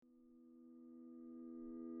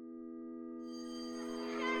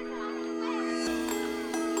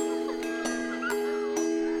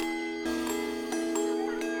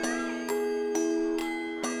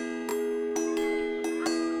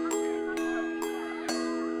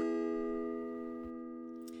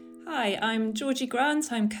Hi, I'm Georgie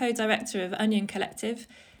Grant. I'm co-director of Onion Collective,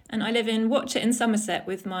 and I live in Watchet in Somerset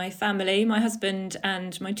with my family, my husband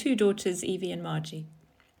and my two daughters, Evie and Margie.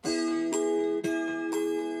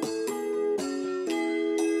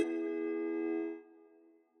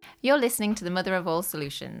 You're listening to The Mother of All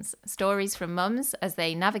Solutions, stories from mums as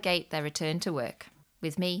they navigate their return to work,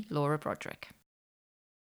 with me, Laura Broderick.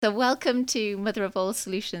 So welcome to Mother of All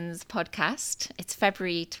Solutions podcast. It's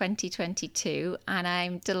February 2022 and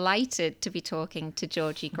I'm delighted to be talking to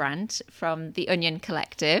Georgie Grant from The Onion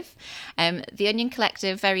Collective. The Onion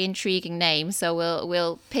Collective, very intriguing name, so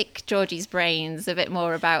we'll pick Georgie's brains a bit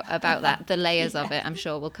more about that. The layers of it, I'm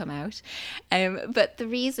sure, will come out. But the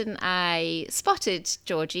reason I spotted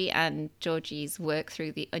Georgie and Georgie's work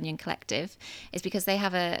through The Onion Collective is because they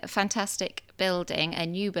have a fantastic building, a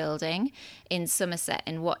new building in Somerset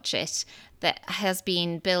in Watchet that has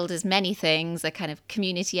been billed as many things, a kind of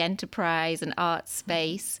community enterprise, an art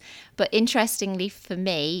space. But interestingly for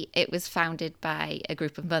me, it was founded by a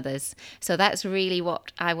group of mothers. So that's really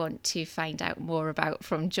what I want to find out more about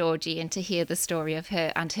from Georgie and to hear the story of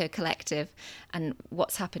her and her collective and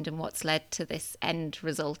what's happened and what's led to this end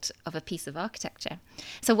result of a piece of architecture.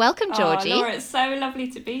 So welcome, Georgie. Oh, Laura, it's so lovely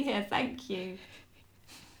to be here. Thank you.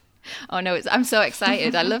 Oh no, I'm so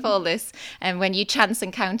excited. I love all this. And when you chance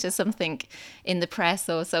encounter something in the press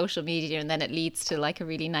or social media and then it leads to like a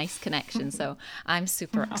really nice connection. So I'm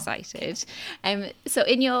super excited. So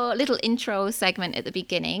in your little intro segment at the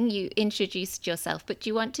beginning, you introduced yourself, but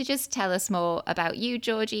do you want to just tell us more about you,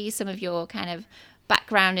 Georgie, some of your kind of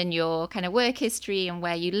background and your kind of work history and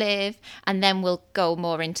where you live, and then we'll go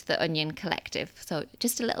more into the Onion Collective. So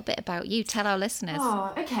just a little bit about you, tell our listeners.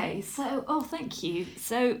 Oh, okay. Thank you.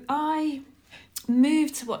 So I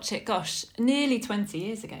moved to Watchet, nearly 20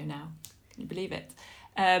 years ago now. Can you believe it?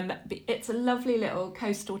 It's a lovely little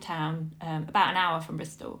coastal town, about an hour from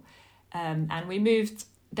Bristol. And we moved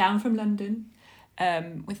down from London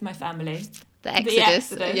with my family. The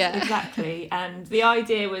Exodus, yeah, exactly. And the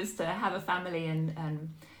idea was to have a family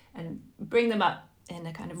and bring them up in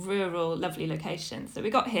a kind of rural, lovely location. So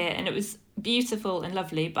we got here and it was beautiful and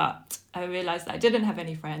lovely, but I realised that I didn't have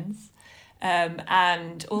any friends,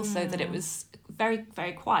 and also that it was very,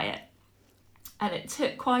 very quiet. And it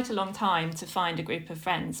took quite a long time to find a group of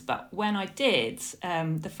friends. But when I did,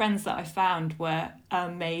 the friends that I found were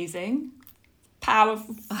amazing,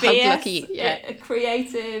 powerful, fierce,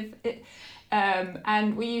 creative.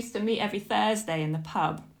 And we used to meet every Thursday in the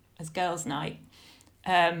pub as girls' night.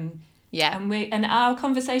 And our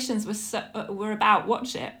conversations were about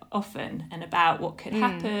Watchet often, and about what could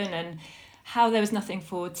happen and how there was nothing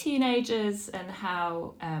for teenagers and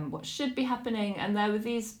how what should be happening. And there were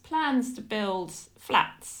these plans to build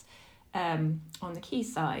flats on the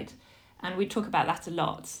quayside. And we talk about that a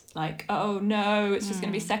lot. Like, oh no, it's just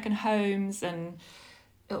going to be second homes and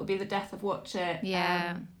it'll be the death of Watchet.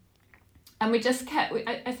 Yeah. And we just kept.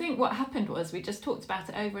 I think what happened was we just talked about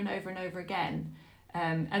it over and over and over again,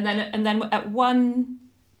 and then at one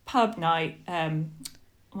pub night,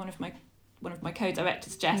 one of my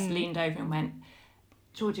co-directors, Jess, leaned over and went,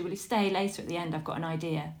 "Georgie, will you stay later at the end? I've got an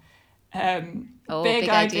idea." Big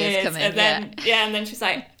ideas coming. And then and then she's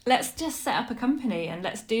like, "Let's just set up a company and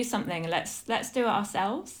let's do something and let's do it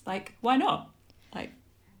ourselves. Like, why not? Like,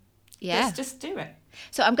 let's just do it."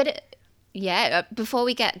 So I'm gonna. Before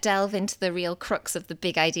we delve into the real crux of the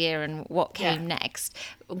big idea and what came next,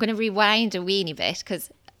 I'm going to rewind a weeny bit because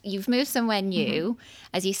you've moved somewhere new.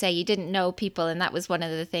 As you say, you didn't know people, and that was one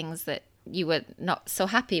of the things that you were not so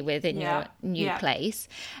happy with in your new place.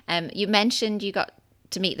 You mentioned you got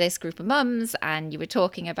to meet this group of mums and you were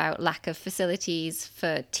talking about lack of facilities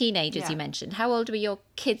for teenagers, you mentioned. How old were your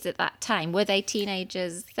kids at that time? Were they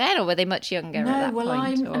teenagers then or were they much younger at that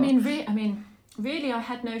point? Really, I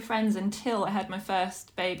had no friends until I had my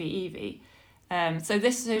first baby, Evie. So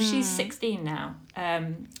she's 16 now.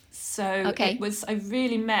 It was, I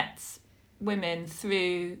really met women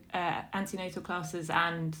through antenatal classes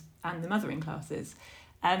and the mothering classes.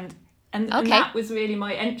 And that was really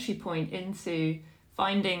my entry point into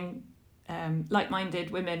finding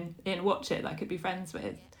like-minded women in Watchet that I could be friends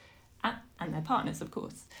with, and their partners, of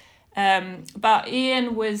course. But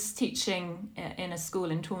Ian was teaching in a school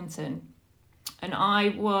in Taunton. And I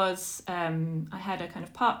had a kind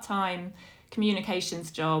of part-time communications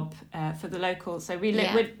job for the local. So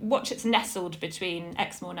Watchet's nestled between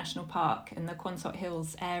Exmoor National Park and the Quantock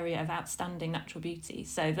Hills area of outstanding natural beauty.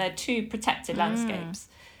 So they're two protected landscapes.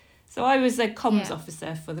 So I was a comms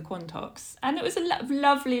officer for the Quantocks. And it was a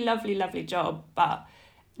lovely, lovely, lovely job, but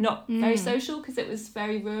not very social because it was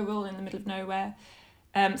very rural in the middle of nowhere.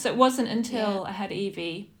 So it wasn't until I had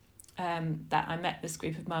Evie that I met this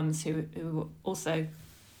group of mums who also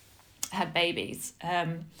had babies.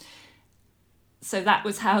 So that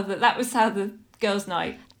was how the girls'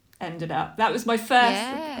 night ended up. That was my first.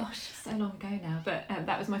 Yeah. Gosh, so long ago now. But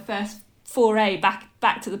that was my first foray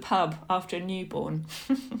back to the pub after a newborn.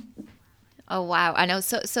 Oh, wow. I know.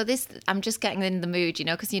 So this, I'm just getting in the mood,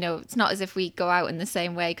 because, it's not as if we go out in the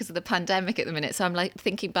same way because of the pandemic at the minute. So I'm like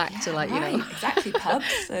thinking back to exactly,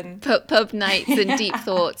 pubs and pub nights and deep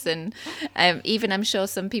thoughts. And even I'm sure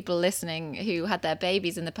some people listening who had their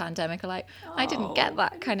babies in the pandemic are like, I didn't get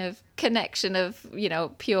that kind of connection of,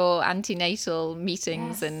 pure antenatal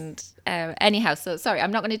meetings. Yes. And anyhow, so sorry,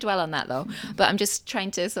 I'm not going to dwell on that though, but I'm just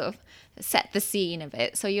trying to sort of set the scene of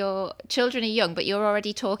it. So your children are young, but you're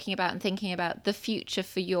already talking about and thinking about the future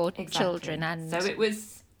for your children. And so it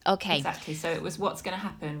was okay, exactly. So it was what's going to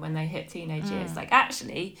happen when they hit teenage years. Like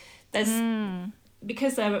actually, there's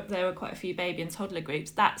because there were quite a few baby and toddler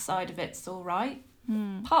groups. That side of it's all right.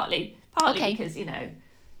 Partly okay. because it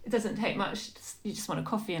doesn't take much. You just want a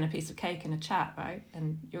coffee and a piece of cake and a chat, right?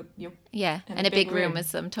 And you're and a big room with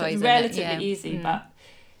some toys. It's in relatively it. Yeah. easy, but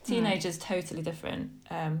teenagers totally different.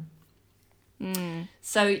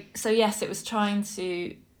 So yes, it was trying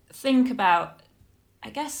to think about,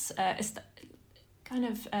 I guess,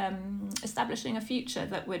 establishing a future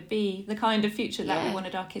that would be the kind of future that we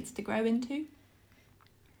wanted our kids to grow into.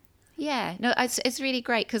 Yeah, no, it's really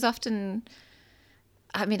great because often,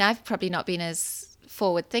 I mean, I've probably not been as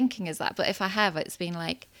forward thinking as that, but if I have, it's been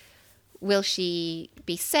like, will she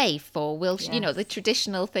be safe, or will she, the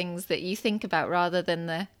traditional things that you think about rather than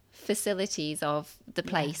the facilities of the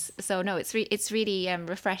place. So no, it's really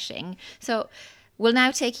refreshing. So we'll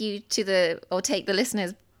now take the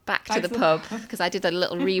listeners back to the pub because I did a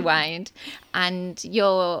little rewind, and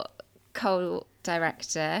your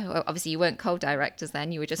co-director, well, obviously you weren't co-directors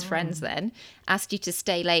then, you were just friends then, asked you to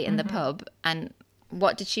stay late in the pub. And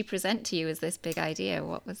what did she present to you as this big idea?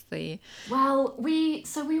 What was the... Well, we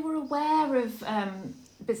were aware of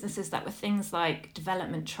businesses that were things like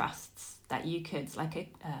development trusts that you could, like a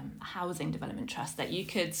housing development trust, that you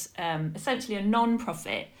could, essentially a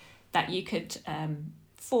non-profit that you could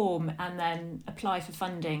form and then apply for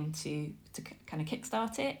funding to kind of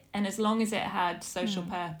kickstart it. And as long as it had social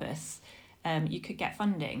purpose, you could get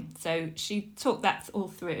funding. So she talked that all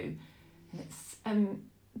through. And it's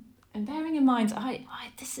and bearing in mind, I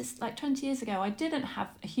this is like 20 years ago, I didn't have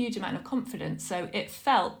a huge amount of confidence, so it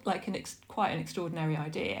felt like quite an extraordinary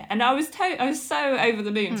idea. And I was so over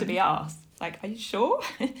the moon to be asked, like, are you sure?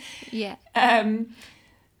 Yeah. And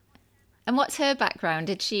what's her background?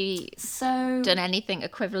 Did she done anything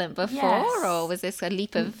equivalent before, or was this a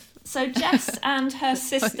leap of... So Jess and her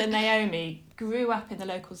sister Naomi grew up in the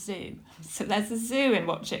local zoo. So there's a zoo in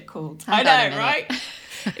Watchet called... I know, right?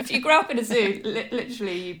 If you grow up in a zoo,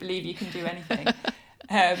 literally you believe you can do anything.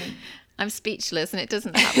 I'm speechless, and it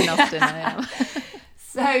doesn't happen often. I am.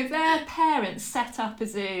 So their parents set up a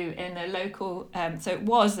zoo in a local... so it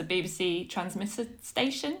was a BBC transmitter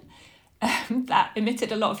station that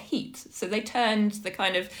emitted a lot of heat. So they turned the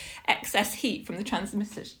kind of excess heat from the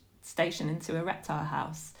transmitter station into a reptile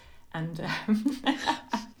house. And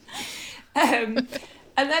and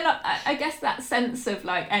then I guess that sense of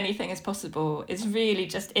like anything is possible is really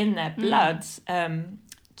just in their blood.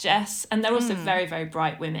 Jess, and they're also very, very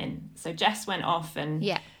bright women. So Jess went off and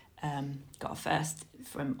got a first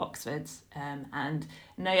from Oxford, and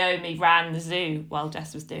Naomi ran the zoo while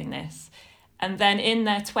Jess was doing this. And then in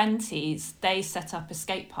their 20s, they set up a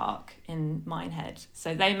skate park in Minehead.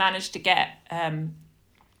 So they managed to get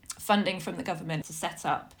funding from the government to set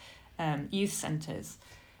up youth centres.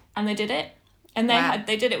 And they did it. And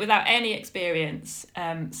they did it without any experience.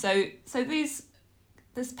 So this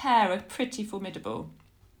pair are pretty formidable.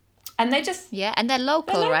 And they just... Yeah, and they're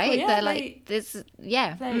local, right? Yeah, they're like this.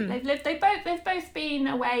 Yeah. They've both been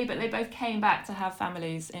away, but they both came back to have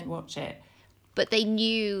families in Watchet. But they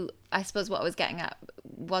knew, I suppose what I was getting at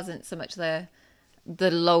wasn't so much the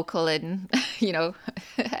local and,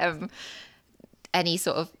 any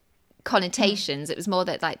sort of connotations. It was more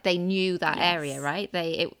that like they knew that area, right?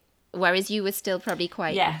 Whereas you were still probably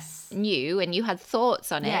quite new and you had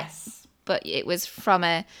thoughts on it. Yes. But it was from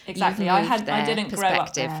a exactly. I didn't grow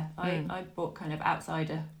up there. I bought kind of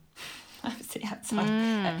outsider. I was the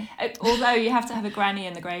outside. Although you have to have a granny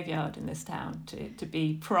in the graveyard in this town to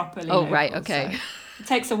be properly local, right, okay. So it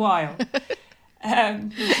takes a while.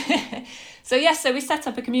 So we set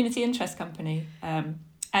up a community interest company and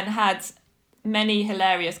had many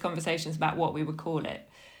hilarious conversations about what we would call it.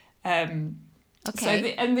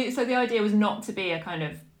 Okay. So the idea was not to be a kind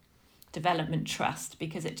of development trust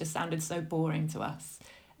because it just sounded so boring to us.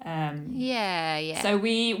 So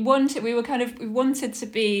we wanted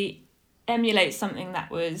to emulate something that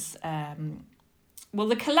was,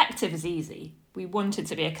 the collective is easy. We wanted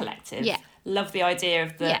to be a collective. Yeah. Love the idea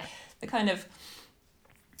of the kind of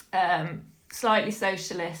slightly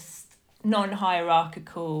socialist,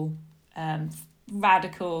 non-hierarchical,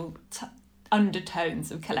 radical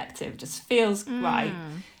undertones of collective. Just feels right.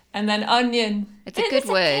 And then onion. It's a good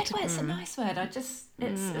word. It's a nice word.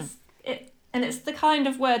 And it's the kind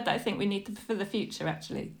of word that I think we need for the future,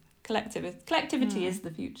 actually. Collectivity is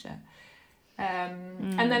the future.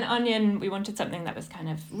 And then onion, we wanted something that was kind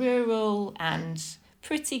of rural and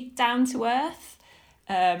pretty down to earth.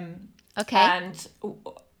 And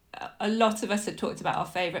a lot of us had talked about our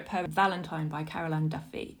favourite poem, Valentine by Carol Ann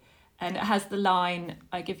Duffy. And it has the line,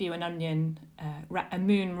 I give you an onion, a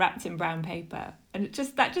moon wrapped in brown paper. And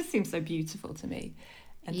that just seems so beautiful to me.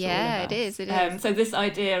 And it is. So this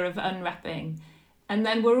idea of unwrapping. And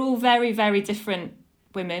then we're all very, very different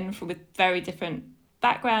women with very different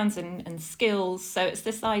backgrounds and skills. So it's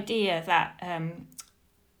this idea that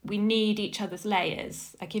we need each other's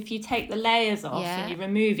layers. Like if you take the layers off and you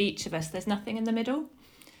remove each of us, there's nothing in the middle.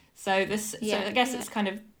 So I guess it's kind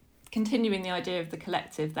of continuing the idea of the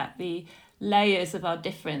collective, that the layers of our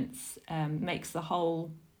difference makes the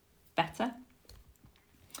whole better.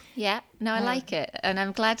 Yeah, no, I like it. And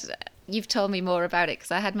I'm glad you've told me more about it,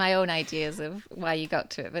 because I had my own ideas of why you got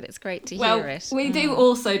to it, but it's great to hear it. We do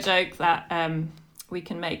also joke that we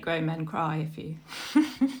can make grown men cry if you...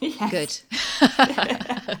 Good. So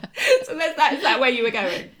is that where you were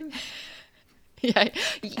going? Yeah.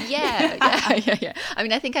 I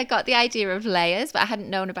mean, I think I got the idea of layers, but I hadn't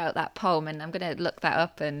known about that poem, and I'm going to look that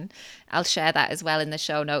up, and I'll share that as well in the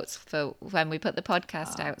show notes for when we put the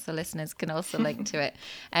podcast out, so listeners can also link to it.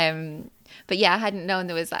 But yeah, I hadn't known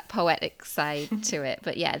there was that poetic side to it.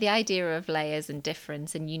 But yeah, the idea of layers and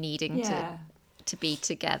difference, and you needing to be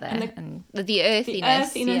together, and the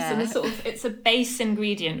earthiness, and the sort of, it's a base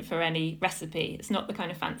ingredient for any recipe. It's not the kind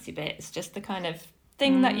of fancy bit. It's just the kind of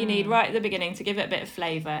thing that you need right at the beginning to give it a bit of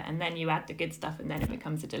flavour, and then you add the good stuff, and then it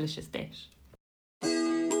becomes a delicious dish.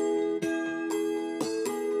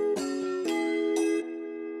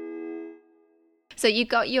 So you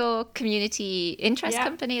got your community interest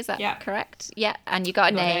company, is that correct? Yeah, and you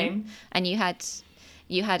got a name, and you had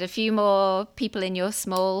a few more people in your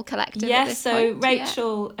small collective at this point? So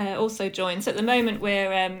Rachel also joined. So at the moment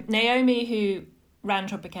we're Naomi, who ran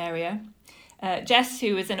Tropicaria, Jess,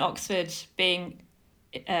 who was in Oxford,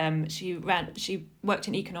 she worked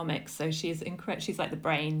in economics, so she's like the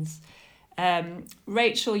brains.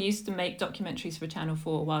 Rachel used to make documentaries for Channel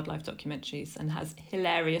 4, wildlife documentaries, and has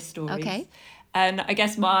hilarious stories. Okay. And I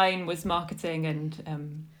guess mine was marketing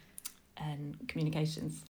and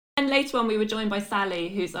communications. And later on, we were joined by Sally,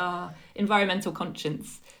 who's our environmental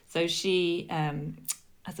conscience. So she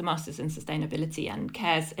has a master's in sustainability and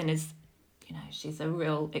cares and is, she's a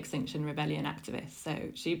real Extinction Rebellion activist. So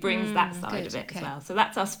she brings that side of it as well. So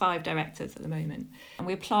that's us 5 directors at the moment. And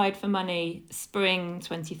we applied for money spring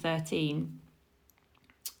 2013.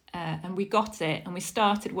 And we got it, and we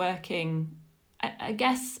started working, I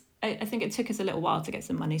think it took us a little while to get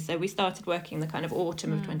some money. So we started working the kind of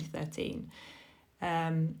autumn of 2013.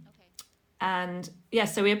 And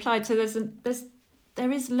so we applied. So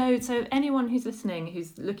there is loads. So anyone who's listening,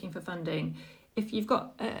 who's looking for funding, if you've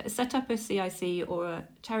got set up a CIC or a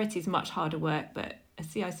charity is much harder work, but a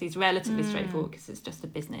CIC is relatively straightforward because it's just a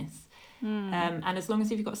business. And as long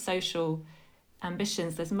as you've got social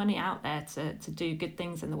ambitions, there's money out there to do good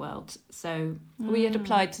things in the world. So we had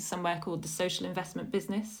applied to somewhere called the Social Investment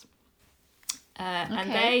Business.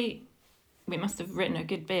 And we must have written a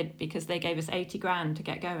good bid, because they gave us 80 grand to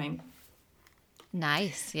get going.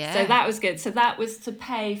 Nice, yeah. So that was good. So that was to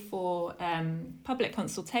pay for public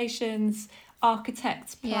consultations,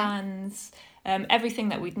 architects' plans, everything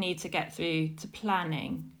that we'd need to get through to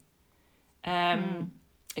planning.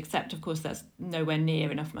 Except, of course, that's nowhere near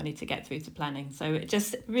enough money to get through to planning. So it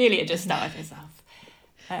just started itself.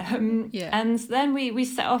 And then we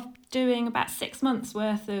set off doing about 6 months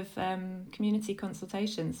worth of community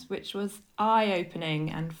consultations, which was eye-opening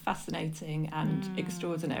and fascinating and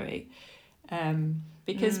extraordinary.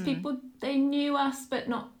 Because people, they knew us, but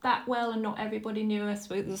not that well, and not everybody knew us.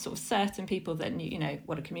 There's sort of certain people that knew,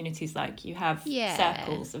 what a community's like. You have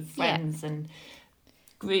circles of friends and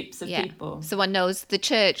groups of people. Someone knows the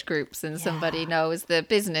church groups, and somebody knows the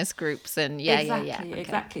business groups, and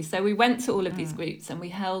Exactly. So we went to all of these groups, and we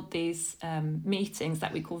held these meetings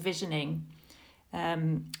that we call visioning,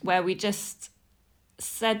 where we just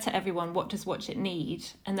said to everyone, what does Watch It need?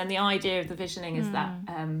 And then the idea of the visioning is that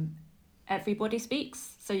everybody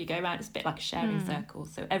speaks. So you go around, it's a bit like a sharing circle.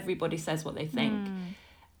 So everybody says what they think.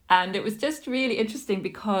 And it was just really interesting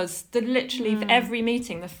because literally for every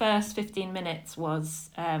meeting, the first 15 minutes was,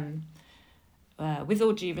 with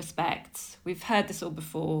all due respect, we've heard this all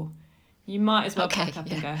before. You might as well pack up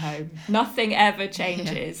and go home. Nothing ever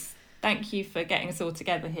changes. Thank you for getting us all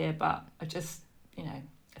together here, but I just, I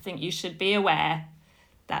think you should be aware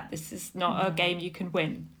that this is not a game you can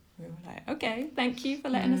win. We were like, okay, thank you for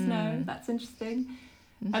letting us know. That's interesting.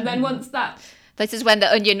 And then once that... This is when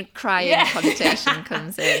the onion crying connotation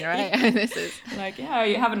comes in, right? This is like, you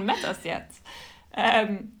haven't met us yet.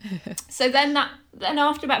 So then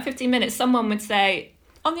after about 15 minutes, someone would say,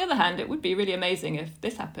 on the other hand, it would be really amazing if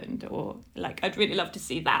this happened, or like, I'd really love to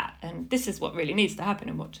see that. And this is what really needs to happen,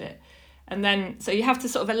 and watch it. And then, so you have to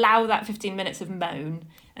sort of allow that 15 minutes of moan,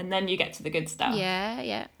 and then you get to the good stuff.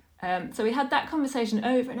 Yeah. So we had that conversation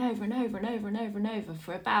over and over and over and over and over and over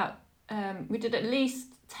for about, we did at least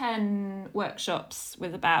 10 workshops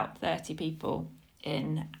with about 30 people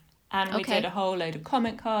in. And we did a whole load of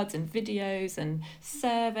comment cards and videos and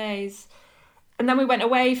surveys. And then we went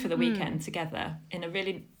away for the weekend together in a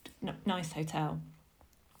really nice hotel.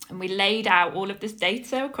 And we laid out all of this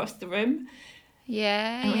data across the room.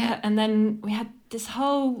 And then we had this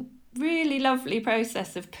whole really lovely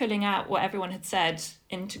process of pulling out what everyone had said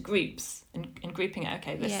into groups and grouping it.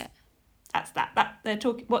 Okay, that's that.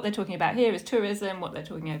 What they're talking about here is tourism. What they're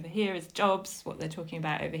talking over here is jobs. What they're talking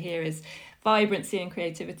about over here is vibrancy and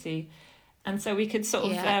creativity. And so we could sort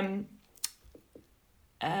of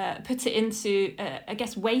put it into, I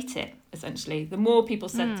guess, weight it, essentially. The more people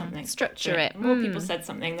said something. Structure it. The more people said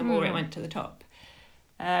something, the more it went to the top.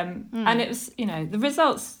 And it was, the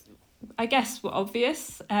results, I guess, were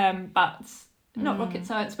obvious, but not rocket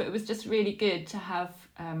science, but it was just really good to have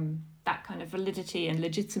that kind of validity and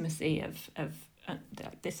legitimacy of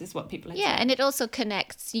this is what people are saying. And it also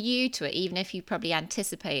connects you to it, even if you probably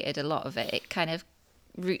anticipated a lot of it. It kind of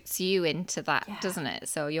roots you into that, doesn't it?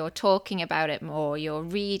 So you're talking about it more, you're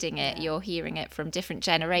reading it, you're hearing it from different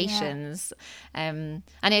generations. And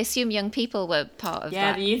I assume young people were part of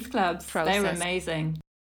that. The youth clubs, process. They were amazing.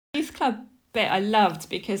 Youth club bit I loved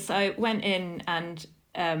because I went in and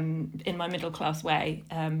in my middle class way,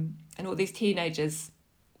 and all these teenagers.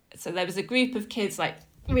 So there was a group of kids like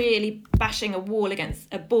really bashing a ball against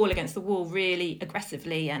the wall really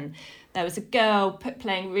aggressively, and there was a girl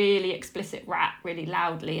playing really explicit rap really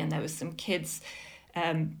loudly, and there was some kids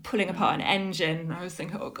pulling apart an engine. And I was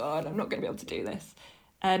thinking, oh God, I'm not going to be able to do this.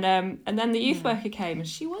 And then the youth worker came, and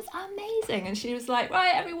she was amazing. And she was like,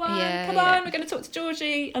 right, everyone, come on, we're going to talk to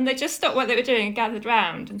Georgie. And they just stopped what they were doing and gathered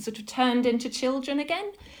round and sort of turned into children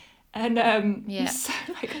again. And so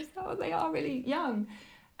like, oh, they are really young.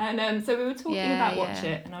 And so we were talking about Watch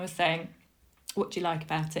It, and I was saying, what do you like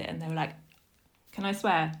about it? And they were like, can I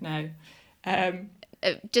swear? No.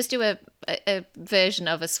 Just do a version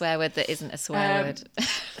of a swear word that isn't a swear word.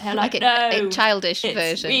 They're like no, a childish version.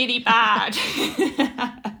 It's really bad.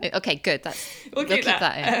 Okay, good. We'll keep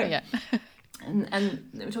that in. And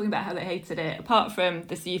they were talking about how they hated it, apart from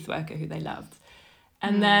this youth worker who they loved.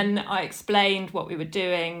 And then I explained what we were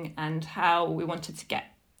doing and how we wanted to get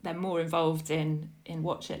them more involved in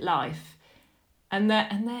Watch It Life. And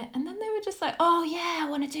then they were just like, oh yeah, I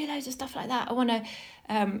want to do loads of stuff like that. I want to,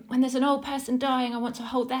 when there's an old person dying, I want to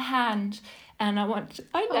hold their hand, and I know.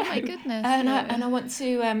 Oh my goodness! And I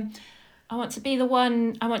want to be the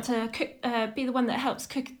one. I want to cook, be the one that helps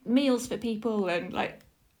cook meals for people. And like,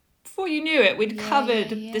 before you knew it, we'd covered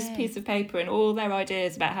this piece of paper and all their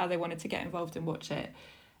ideas about how they wanted to get involved and watch it.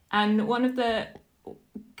 And one of the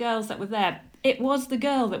girls that were there, it was the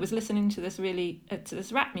girl that was listening to this to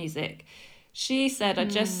this rap music. She said, I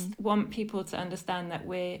just want people to understand that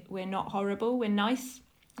we're not horrible, we're nice.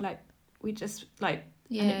 Like, we just, like...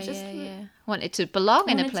 Wanted to belong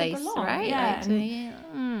in a place, right? Yeah.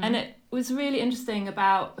 And it was really interesting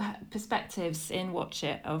about perspectives in Watch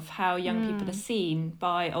It, of how young people are seen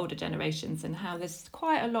by older generations, and how there's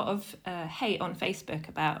quite a lot of hate on Facebook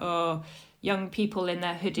about, young people in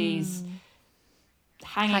their hoodies...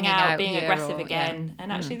 hanging out, being aggressive again.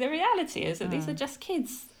 And actually the reality is that these are just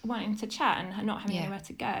kids wanting to chat and not having anywhere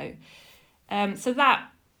to go. So that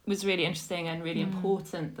was really interesting and really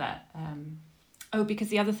important that because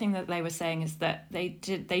the other thing that they were saying is that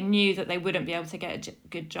they knew that they wouldn't be able to get a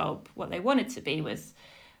good job. What they wanted to be was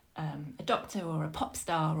a doctor or a pop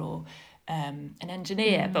star or an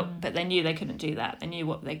engineer, but they knew they couldn't do that. They knew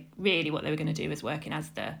what they were going to do was work in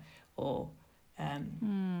Asda or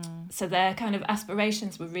so their kind of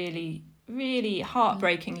aspirations were really, really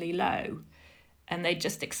heartbreakingly low, and they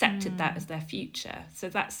just accepted that as their future. So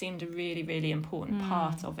that seemed a really, really important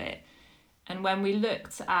part of it. And when we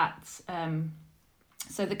looked at,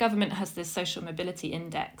 so the government has this social mobility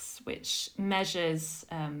index, which measures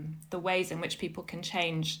the ways in which people can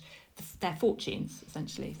change their fortunes,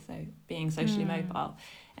 essentially, so being socially mobile.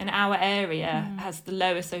 And our area has the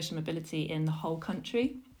lowest social mobility in the whole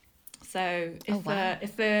country. So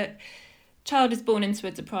if a child is born into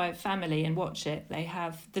a deprived family and watch it, they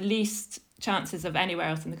have the least chances of anywhere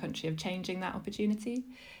else in the country of changing that opportunity.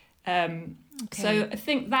 So I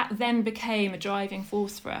think that then became a driving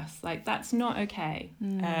force for us. Like, that's not okay.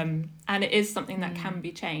 And it is something that can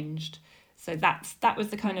be changed. So that was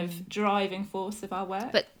the kind of driving force of our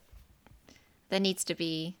work. But there needs to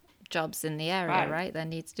be jobs in the area, right? There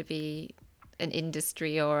needs to be an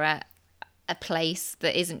industry or a place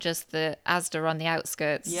that isn't just the Asda on the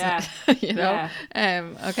outskirts. Yeah. you know? Yeah.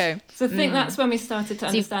 Okay. So I think that's when we started to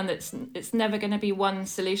understand that it's never going to be one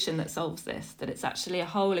solution that solves this, that it's actually a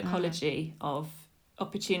whole ecology of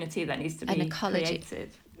opportunity that needs to be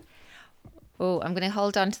created. Oh, I'm going to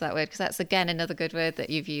hold on to that word because that's, again, another good word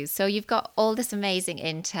that you've used. So you've got all this amazing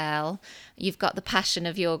intel. You've got the passion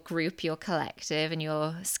of your group, your collective, and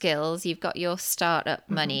your skills. You've got your startup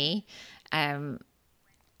money.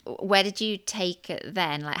 Where did you take it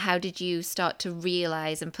then? Like, how did you start to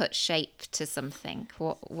realise and put shape to something?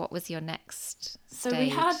 What was your next stage? So we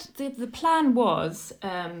had, the plan was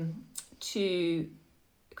to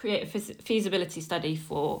create a feasibility study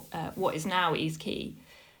for what is now East Quay.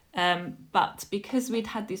 But because we'd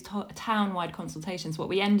had these town-wide consultations, what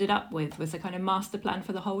we ended up with was a kind of master plan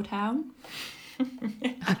for the whole town.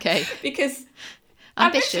 Okay. Because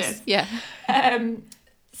ambitious. Yeah.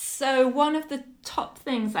 So one of the top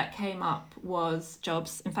things that came up was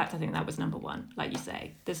jobs. In fact, I think that was number one, like you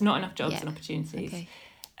say. There's not enough jobs and opportunities. Okay.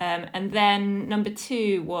 And then number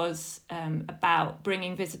two was about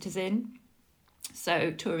bringing visitors in.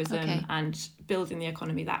 So tourism and building the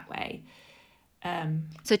economy that way.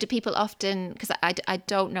 So do people often, because I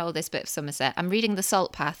don't know this bit of Somerset, I'm reading the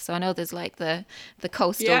Salt Path, so I know there's like the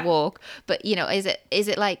coastal walk, but you know, is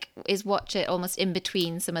Watch It almost in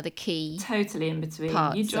between some of the key totally in between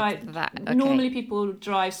parts you drive of that? Okay. Normally people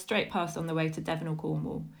drive straight past on the way to Devon or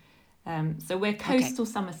Cornwall, so we're coastal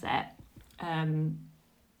Somerset.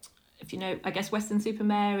 If you know, I guess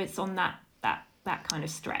Weston-super-Mare, it's on that kind of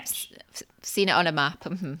stretch. Seen it on a map.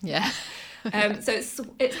 Yeah. So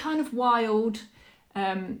it's kind of wild.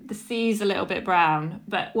 The sea's a little bit brown,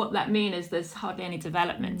 but what that means is there's hardly any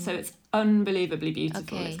development. So it's unbelievably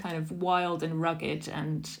beautiful. Okay. It's kind of wild and rugged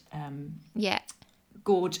and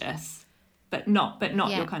gorgeous, but not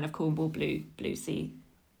your kind of Cornwall blue sea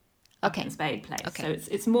up in Spade place. So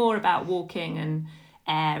it's more about walking and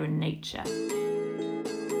air and nature.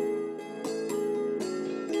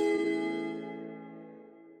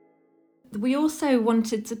 We also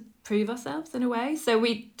wanted to prove ourselves in a way. So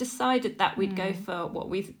we decided that we'd go for what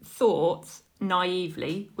we thought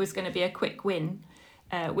naively was going to be a quick win,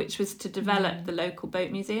 which was to develop the local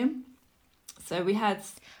boat museum. So we had...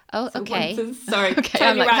 Sorry, okay.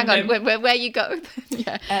 I'm like, hang on, where you go?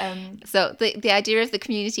 Yeah. So the idea of the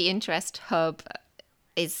community interest hub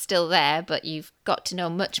is still there, but you've got to know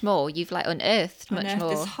much more. You've like unearthed much more.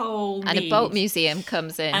 This whole and need. A boat museum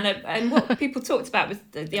comes in. And what people talked about was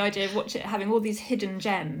the idea of having all these hidden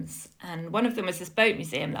gems. And one of them was this boat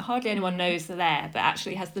museum that hardly anyone knows are there, but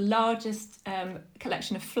actually has the largest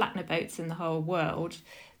collection of Flatner boats in the whole world.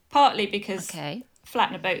 Partly because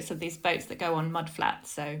Flatner boats are these boats that go on mud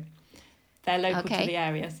flats, so they're local to the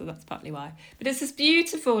area, so that's partly why. But it's this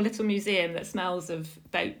beautiful little museum that smells of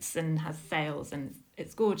boats and has sails, and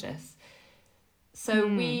it's gorgeous. So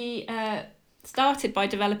we started by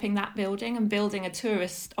developing that building and building a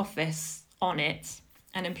tourist office on it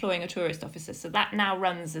and employing a tourist officer. So that now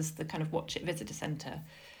runs as the kind of Watch It visitor centre.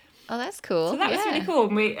 Oh, that's cool. So that was really cool.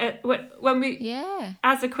 And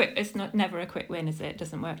as a quick, it's never a quick win, is it? It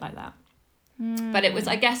doesn't work like that. But it was,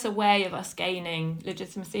 I guess, a way of us gaining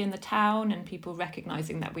legitimacy in the town and people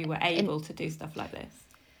recognising that we were able to do stuff like this.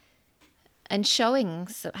 And having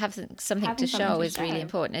something to show is really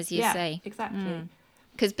important, as you say. Exactly.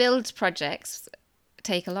 Because build projects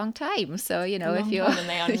take a long time. So, you know, and they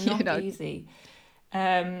are not easy.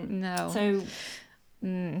 No.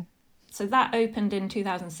 So that opened in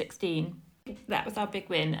 2016. That was our big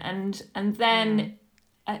win. And then...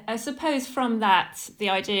 I suppose from that, the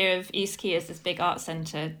idea of East Quay as this big art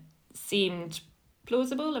centre seemed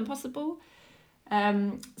plausible and possible.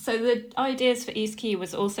 So the ideas for East Quay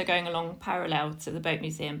was also going along parallel to the boat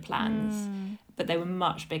museum plans, but they were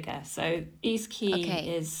much bigger. So East Quay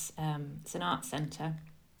is it's an art centre.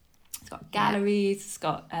 It's got galleries, it's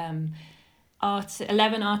got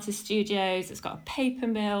 11 artist studios, it's got a paper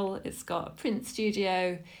mill, it's got a print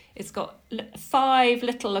studio, It's got 5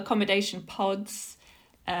 little accommodation pods.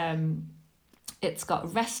 It's got a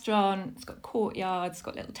restaurant, it's got courtyards, it's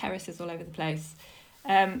got little terraces all over the place.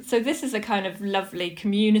 So this is a kind of lovely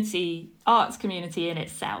arts community in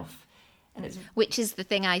itself. And it's Which is the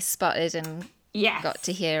thing I spotted and got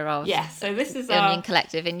to hear of. Yeah, so this is Onion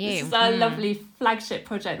Collective in you. This is our lovely flagship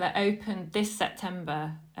project that opened this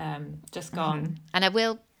September, just gone. And I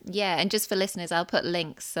will, and just for listeners, I'll put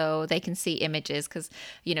links so they can see images, because,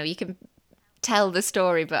 you know, you can tell the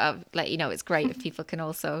story, but I'll let you know it's great if people can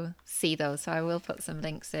also see those. So I will put some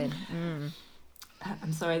links in.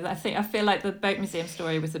 I'm sorry, I feel like the boat museum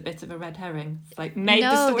story was a bit of a red herring. It's like made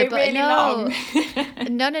the story really long.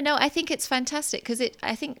 No. I think it's fantastic because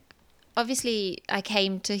I think obviously I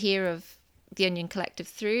came to hear of the Onion Collective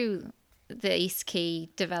through the East Quay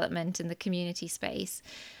development and the community space.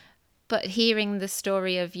 But hearing the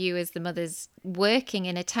story of you as the mothers working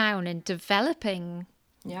in a town and developing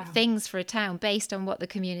things for a town based on what the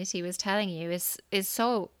community was telling you is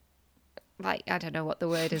so, like, I don't know what the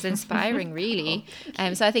word is, inspiring, really.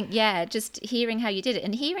 So I think, just hearing how you did it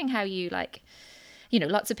and hearing how you, like, you know,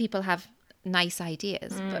 lots of people have nice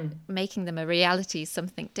ideas, but making them a reality is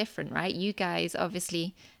something different, right? You guys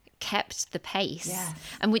obviously kept the pace. Yes.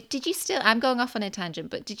 And did you still, I'm going off on a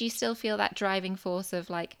tangent, but did you still feel that driving force of,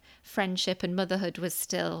 like, friendship and motherhood was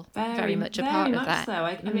still very much a part of that? So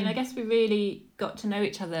I mean, I guess we really got to know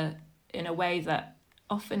each other in a way that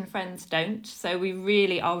often friends don't. So we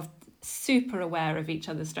really are super aware of each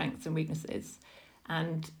other's strengths and weaknesses,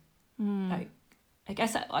 and I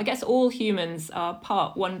guess all humans are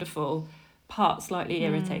part wonderful, part slightly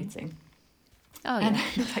irritating. Oh yeah.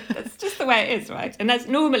 And that's just the way it is, right? And as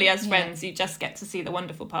normally as friends, you just get to see the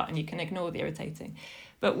wonderful part and you can ignore the irritating.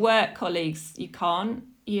 But work colleagues, you can't.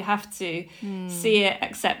 You have to see it,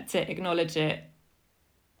 accept it, acknowledge it,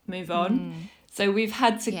 move on. So we've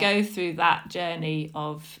had to go through that journey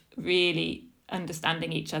of really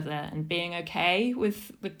understanding each other and being okay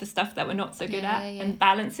with the stuff that we're not so good at and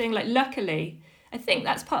balancing. Like, luckily, I think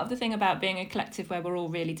that's part of the thing about being a collective where we're all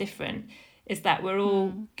really different, is that we're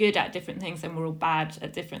all good at different things and we're all bad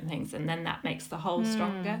at different things, and then that makes the whole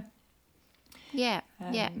stronger.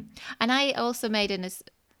 And I also made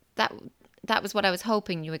that was what I was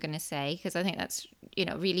hoping you were going to say, because I think that's, you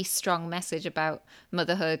know, really strong message about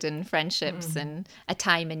motherhood and friendships and a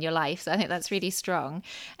time in your life. So I think that's really strong.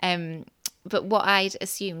 But what I'd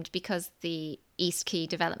assumed, because the East Quay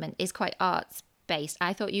development is quite arts based,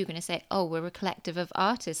 I thought you were going to say, oh, we're a collective of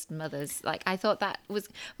artist mothers. Like, I thought that was,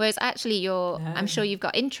 whereas actually I'm sure you've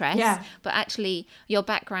got interests, but actually your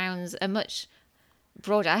backgrounds are much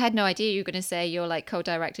broader. I had no idea you were going to say your, like,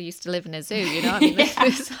 co-director used to live in a zoo, you know? I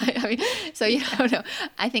mean, so, you know,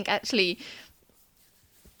 I think actually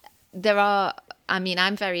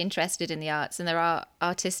I'm very interested in the arts, and there are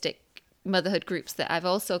artistic motherhood groups that I've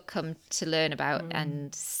also come to learn about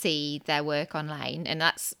and see their work online, and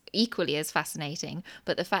that's equally as fascinating.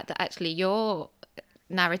 But the fact that actually your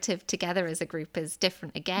narrative together as a group is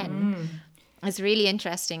different again is really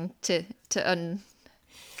interesting to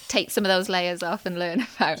take some of those layers off and learn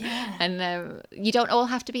about. And you don't all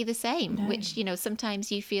have to be the same, which, you know,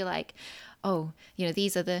 sometimes you feel like, oh, you know,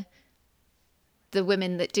 these are the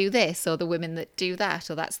women that do this, or the women that do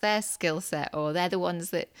that, or that's their skill set, or they're the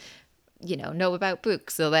ones that, you know about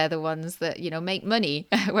books, or they're the ones that, you know, make money.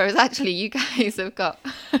 Whereas actually you guys have got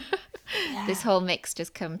this whole mix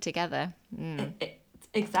just come together.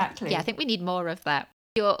 Exactly. Yeah, I think we need more of that.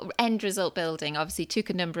 Your end result building obviously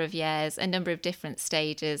took a number of years, a number of different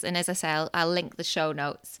stages. And as I say, I'll link the show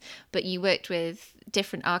notes. But you worked with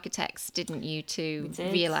different architects, didn't you, to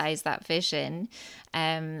realise that vision?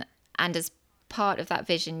 And as part of that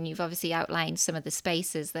vision, you've obviously outlined some of the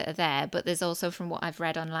spaces that are there, but there's also, from what I've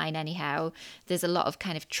read online anyhow, there's a lot of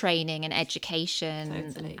kind of training and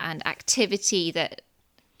education and activity that,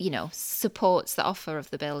 you know, supports the offer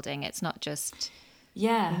of the building. It's not just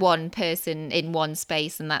one person in one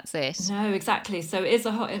space and that's it. No, exactly. So it is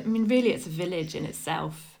really it's a village in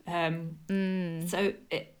itself. So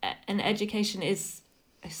education is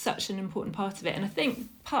such an important part of it. And I think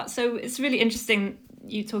so it's really interesting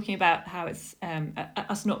you talking about how it's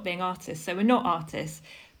us not being artists. So we're not artists,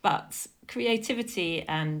 but creativity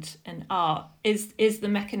and art is the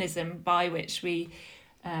mechanism by which we,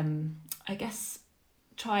 I guess,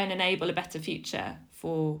 try and enable a better future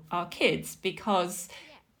for our kids, because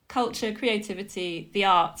culture, creativity, the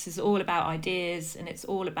arts is all about ideas, and it's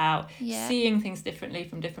all about seeing things differently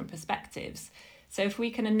from different perspectives. So if we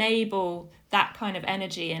can enable that kind of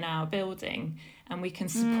energy in our building, and we can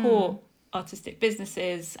support artistic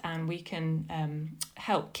businesses, and we can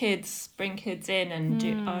help kids, bring kids in and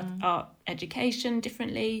do art education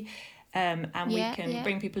differently, and we can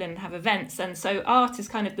bring people in and have events. And so art is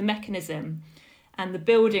kind of the mechanism, and the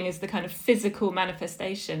building is the kind of physical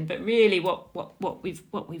manifestation. But really what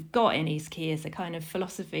we've got in East Quay is a kind of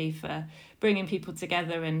philosophy for bringing people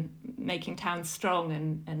together and making towns strong,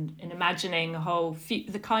 and imagining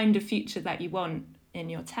the kind of future that you want in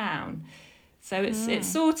your town. So it's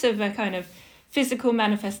sort of a kind of physical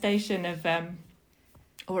manifestation of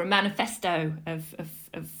or a manifesto of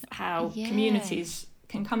how communities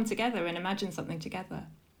can come together and imagine something together.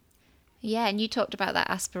 Yeah, and you talked about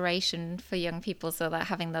that aspiration for young people, so that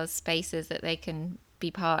having those spaces that they can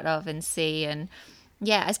be part of and see. And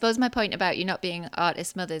yeah, I suppose my point about you not being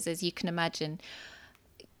artist mothers is you can imagine,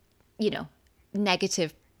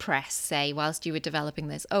 negative press say whilst you were developing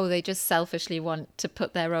this, they just selfishly want to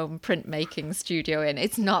put their own printmaking studio in.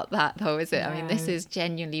 It's not that though, is it? No. I mean, this is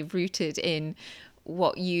genuinely rooted in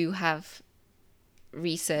what you have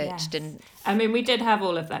researched. Yes. And I mean, we did have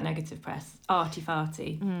all of that negative press,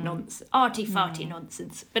 arty-farty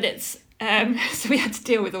nonsense, but it's so we had to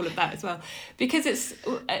deal with all of that as well, because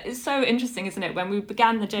it's so interesting, isn't it? When we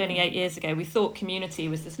began the journey 8 years ago, we thought community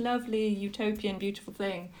was this lovely utopian beautiful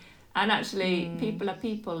thing, and actually people are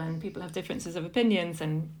people, and people have differences of opinions,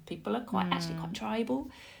 and people are quite tribal,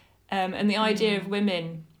 and the idea of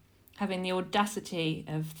women having the audacity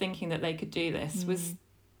of thinking that they could do this was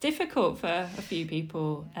difficult for a few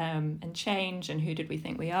people, and change, and who did we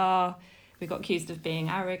think we are? We got accused of being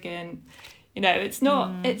arrogant. It's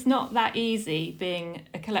not that easy being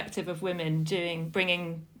a collective of women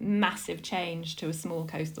bringing massive change to a small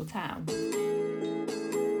coastal town.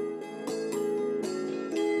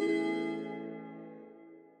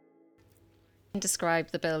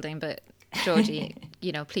 Describe the building, but Georgie,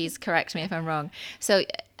 please correct me if I'm wrong. So,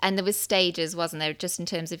 and there was stages, wasn't there, just in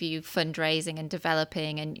terms of you fundraising and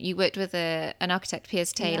developing, and you worked with an architect,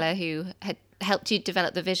 Piers Taylor, who had helped you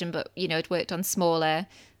develop the vision, but, had worked on smaller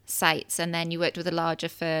sites, and then you worked with a larger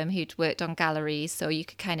firm who'd worked on galleries, so you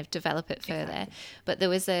could kind of develop it further. Exactly. But there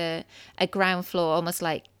was a ground floor, almost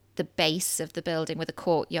like the base of the building with a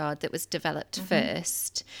courtyard that was developed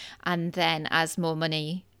first, and then as more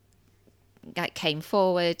money came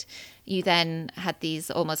forward, you then had these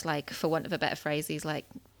almost like, for want of a better phrase, these like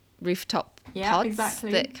rooftop pods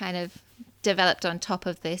that kind of developed on top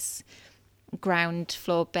of this ground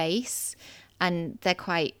floor base, and they're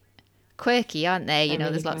quite quirky, aren't they?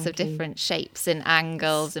 There's really lots of different shapes and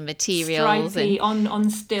angles and materials, stripy, on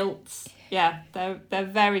stilts. Yeah, they're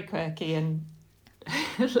very quirky and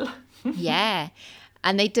yeah,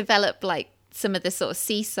 and they develop like some of the sort of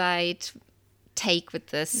seaside take with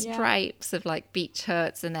the stripes of like beach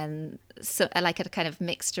huts, and then like a kind of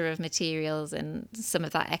mixture of materials, and some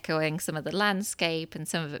of that echoing some of the landscape and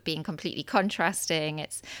some of it being completely contrasting.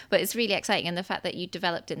 But it's really exciting, and the fact that you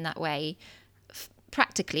developed in that way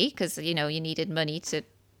practically, because you needed money to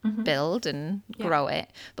build and grow it,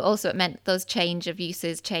 but also it meant those change of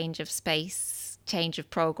uses, change of space, change of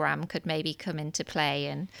program could maybe come into play,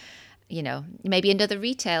 and maybe another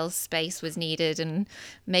retail space was needed, and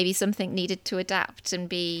maybe something needed to adapt and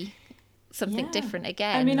be something different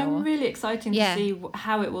again. I mean, I'm really excited to see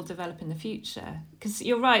how it will develop in the future, because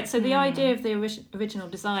you're right. So the idea of the original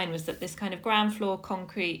design was that this kind of ground floor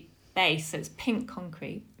concrete base, so it's pink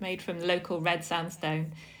concrete made from local red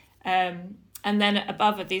sandstone, and then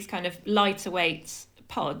above are these kind of lighter weight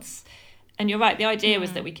pods. And you're right, the idea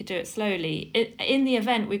was that we could do it slowly. In the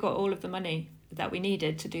event, we got all of the money that we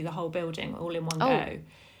needed to do the whole building all in one go.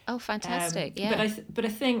 Oh, fantastic! Yeah. But I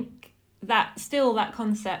think that still that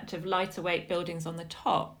concept of lighter weight buildings on the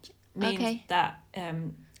top means that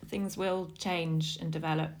things will change and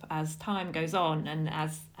develop as time goes on, and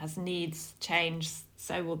as needs change,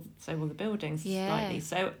 so will the buildings slightly.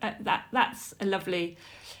 So that's a lovely.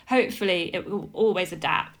 Hopefully, it will always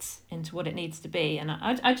adapt into what it needs to be, and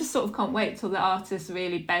I just sort of can't wait till the artists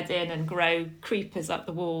really bed in and grow creepers up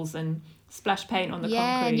the walls and splash paint on the concrete.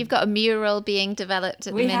 Yeah, and you've got a mural being developed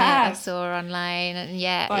at the minute. I saw online,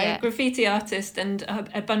 and by a graffiti artist and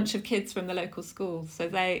a bunch of kids from the local school. So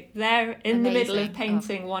they're in the middle of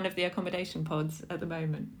painting one of the accommodation pods at the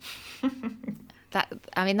moment.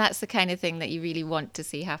 That's the kind of thing that you really want to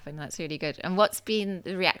see happen. That's really good. And what's been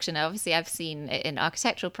the reaction? Obviously, I've seen it in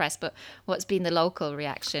architectural press, but what's been the local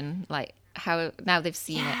reaction? Like how now they've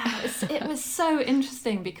seen it? It was so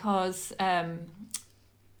interesting because.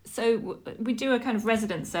 So we do a kind of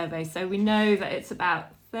resident survey, so we know that it's about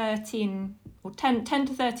 10 to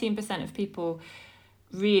 13% of people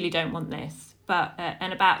really don't want this, but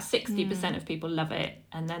and about 60% of people love it,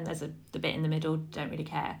 and then there's the bit in the middle don't really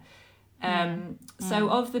care. So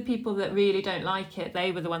of the people that really don't like it,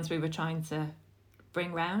 they were the ones we were trying to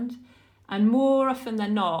bring round. And more often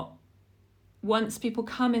than not, once people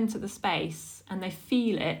come into the space and they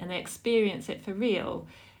feel it and they experience it for real,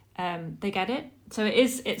 they get it. So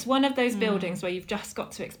it's one of those buildings where you've just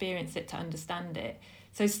got to experience it to understand it.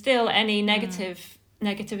 So still any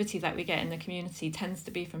negativity that we get in the community tends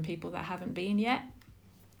to be from people that haven't been yet.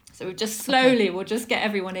 So we'll just get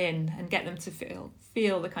everyone in and get them to feel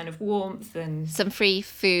the kind of warmth and some free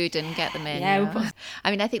food and get them in. Yeah.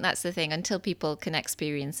 I mean, I think that's the thing. Until people can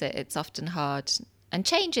experience it, it's often hard. And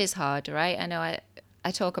change is hard, right? I know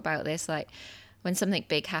I talk about this, like when something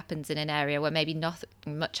big happens in an area where maybe nothing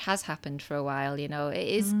much has happened for a while, it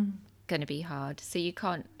is going to be hard. So you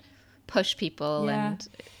can't push people, and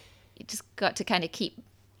you just got to kind of keep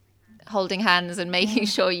holding hands and making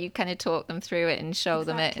sure you kind of talk them through it and show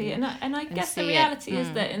them it. And I guess the reality is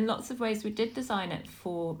that in lots of ways we did design it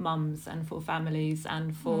for mums and for families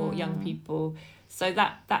and for young people. So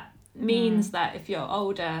that means that if you're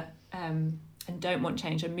older and don't want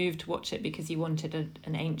change and move to watch it because you wanted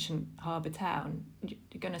an ancient harbour town, you're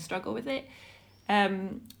going to struggle with it.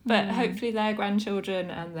 But hopefully their grandchildren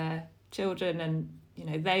and their children, and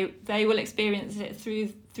they will experience it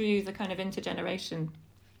through the kind of intergeneration.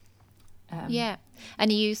 And are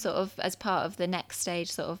you sort of, as part of the next stage,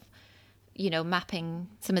 sort of, mapping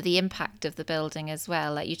some of the impact of the building as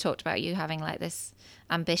well? Like you talked about, you having like this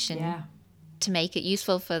ambition to make it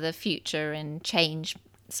useful for the future and change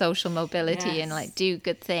social mobility and like do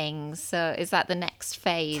good things. So is that the next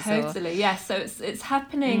phase? Totally, yes. So it's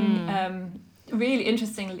happening really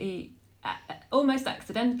interestingly, almost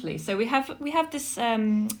accidentally. So we have this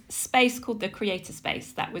space called the Creator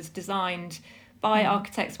Space that was designed by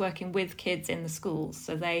architects working with kids in the schools.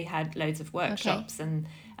 So they had loads of workshops and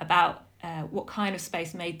about what kind of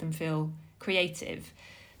space made them feel creative.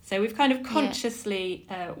 So we've kind of consciously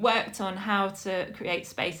worked on how to create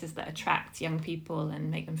spaces that attract young people and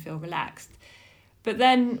make them feel relaxed. But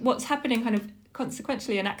then what's happening kind of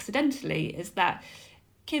consequentially and accidentally is that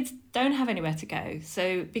kids don't have anywhere to go.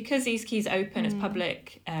 So because East Quay's open, it's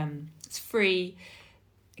public, it's free,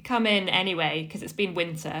 come in anyway because it's been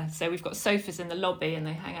winter. So we've got sofas in the lobby and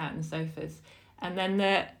they hang out in the sofas. And then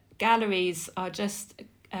the galleries are just...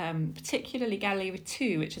 particularly Gallery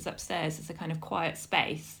 2, which is upstairs, is a kind of quiet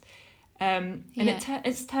space.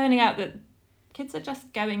 It's turning out that kids are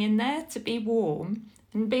just going in there to be warm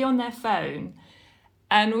and be on their phone.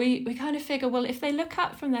 And we kind of figure, well, if they look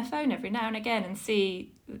up from their phone every now and again and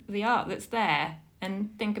see the art that's there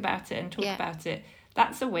and think about it and talk about it,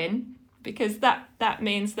 that's a win. Because that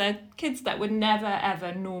means they're kids that would never,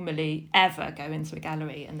 ever normally ever go into a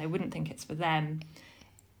gallery and they wouldn't think it's for them.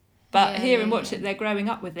 But and watch it, they're growing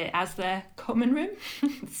up with it as their common room.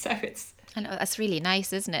 So it's... I know, that's really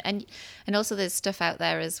nice, isn't it? And also there's stuff out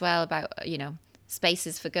there as well about,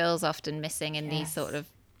 spaces for girls often missing in these sort of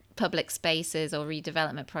public spaces or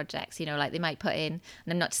redevelopment projects, like they might put in,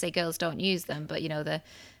 and I'm not to say girls don't use them, but, the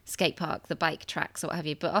skate park, the bike tracks or what have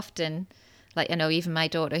you. But often, like, I know even my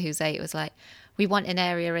daughter who's 8 was like, we want an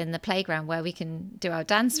area in the playground where we can do our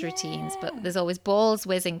dance routines, but there's always balls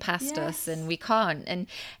whizzing past us and we can't. And,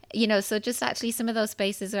 so just actually some of those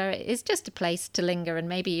spaces where it's just a place to linger, and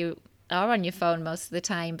maybe you are on your phone most of the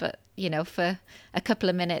time, but, for a couple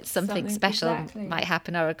of minutes, something special might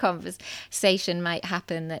happen, or a conversation might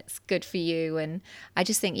happen that's good for you. And I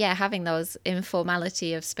just think, having those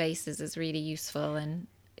informality of spaces is really useful. And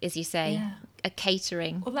as you say, a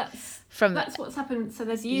catering. Well, that's what's happened. So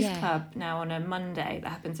there's a youth club now on a Monday that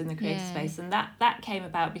happens in the Creative Space, and that came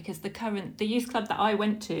about because the youth club that I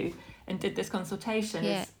went to and did this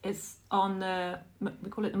consultation is on we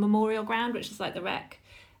call it the Memorial Ground, which is like the rec.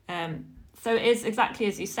 So it is exactly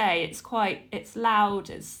as you say. It's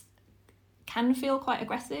loud. Can feel quite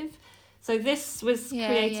aggressive. So this was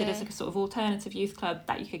created as a sort of alternative youth club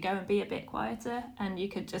that you could go and be a bit quieter, and you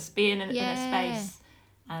could just be in a space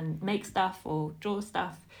and make stuff or draw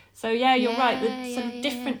stuff. So you're right. The sort of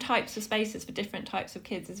different types of spaces for different types of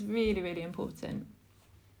kids is really, really important.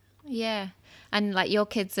 Yeah. And like your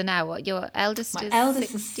kids are now, what, your eldest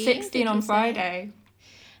is 16 on Friday.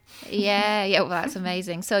 Yeah, well, that's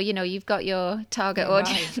amazing. So, you've got your target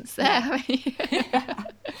audience there, haven't you?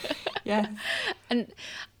 Yeah. And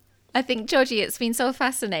I think, Georgie, it's been so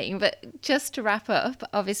fascinating. But just to wrap up,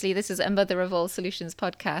 obviously, this is a Mother of All Solutions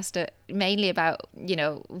podcast, mainly about,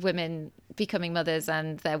 women becoming mothers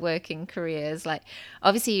and their working careers. Like,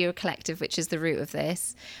 obviously, you're a collective, which is the root of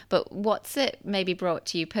this. But what's it maybe brought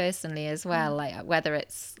to you personally as well? Like, whether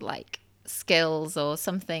it's like skills or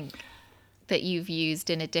something that you've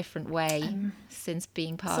used in a different way since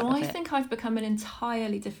being part of it? So I think I've become an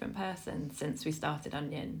entirely different person since we started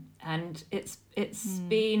Onion, and it's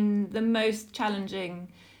been the most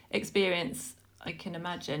challenging experience I can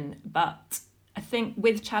imagine. But I think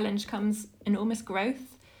with challenge comes enormous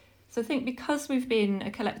growth. So I think because we've been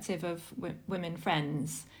a collective of women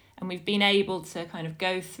friends, and we've been able to kind of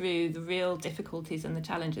go through the real difficulties and the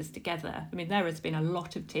challenges together. I mean, there has been a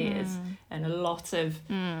lot of tears and a lot of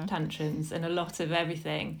tantrums and a lot of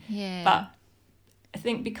everything. Yeah. But I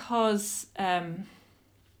think because I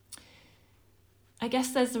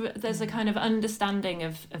guess there's a kind of understanding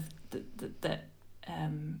of that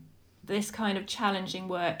this kind of challenging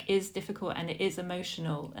work is difficult and it is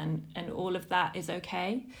emotional, and all of that is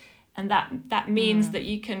okay. And that means that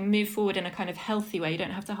you can move forward in a kind of healthy way. You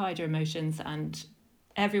don't have to hide your emotions, and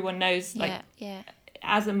everyone knows,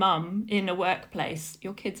 as a mum in a workplace,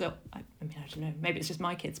 your kids are, I mean, I don't know, maybe it's just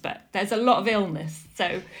my kids, but there's a lot of illness.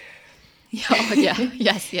 So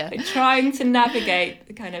trying to navigate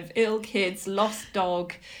the kind of ill kids, lost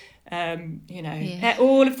dog,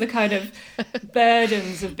 all of the kind of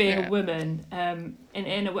burdens of being a woman, and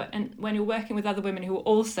when you're working with other women who are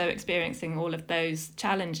also experiencing all of those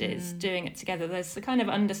challenges, doing it together, there's the kind of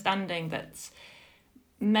understanding that's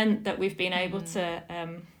meant that we've been able to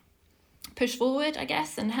push forward, I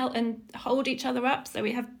guess, and help and hold each other up. So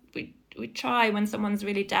we try, when someone's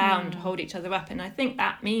really down, to hold each other up, and I think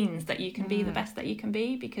that means that you can be the best that you can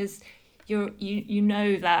be, because you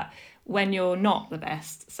know that when you're not the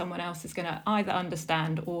best, someone else is going to either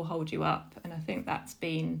understand or hold you up. And I think that's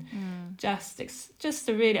been just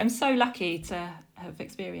a really, I'm so lucky to have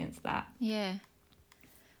experienced that. Yeah.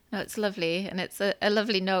 No, it's lovely. And it's a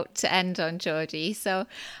lovely note to end on, Georgie. So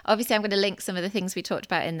obviously I'm going to link some of the things we talked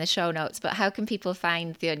about in the show notes, but how can people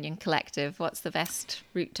find the Onion Collective? What's the best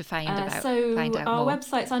route to find out our more?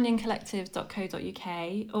 website's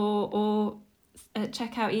onioncollective.co.uk or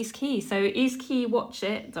check out East Quay. So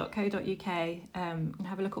eastkeywatchit.co.uk, and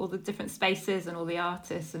have a look at all the different spaces and all the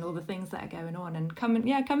artists and all the things that are going on, and come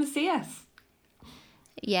and see us.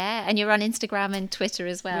 Yeah, and you're on Instagram and Twitter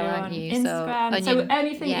as well, aren't you? Instagram. So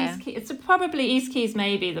anything East Quay. So probably East Quay's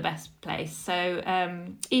maybe the best place. So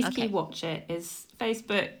East Quay Watch It is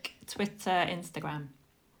Facebook, Twitter, Instagram.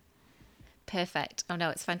 Perfect. Oh no,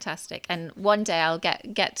 it's fantastic. And one day I'll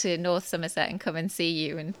get to North Somerset and come and see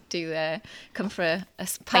you and come for a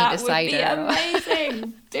pint of cider. That would be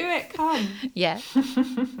amazing. Do it, come. Yeah.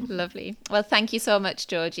 Lovely. Well, thank you so much,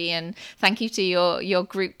 Georgie, and thank you to your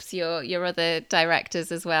groups, your other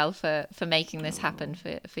directors as well for making this happen for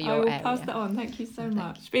your area. I will pass that on. Thank you so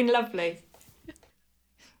much. It's been lovely.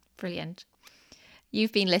 Brilliant.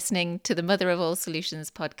 You've been listening to the Mother of All Solutions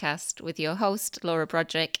podcast with your host, Laura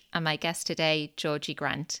Broderick, and my guest today, Georgie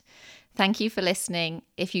Grant. Thank you for listening.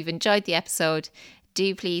 If you've enjoyed the episode,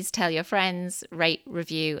 do please tell your friends, rate,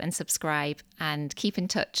 review, and subscribe, and keep in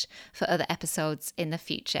touch for other episodes in the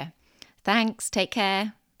future. Thanks. Take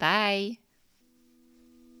care. Bye.